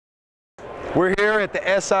We're here at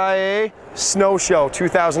the SIA Snow Show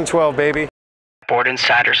 2012, baby.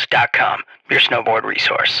 SnowboardInsiders.com, your snowboard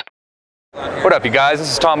resource. What up, you guys?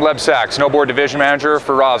 This is Tom Lebsack, Snowboard Division Manager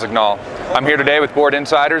for Rossignol. I'm here today with Board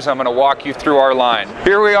Insiders. I'm going to walk you through our line.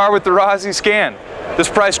 Here we are with the Rossi Scan. This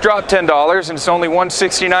price dropped $10 and it's only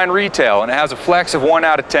 $169 retail, and it has a flex of 1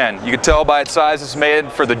 out of 10. You can tell by its size it's made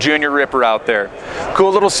for the junior ripper out there.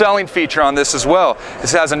 Cool little selling feature on this as well.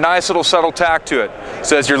 This has a nice little subtle tack to it.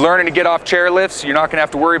 So as you're learning to get off chair lifts, you're not going to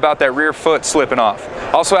have to worry about that rear foot slipping off.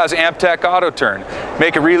 Also has AmpTech auto turn.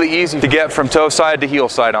 Make it really easy to get from toe side to heel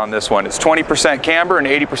side on this one. It's 20% camber and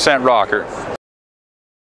 80% rocker.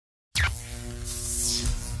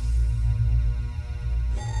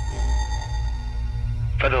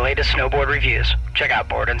 For the latest snowboard reviews, check out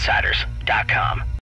BoardInsiders.com.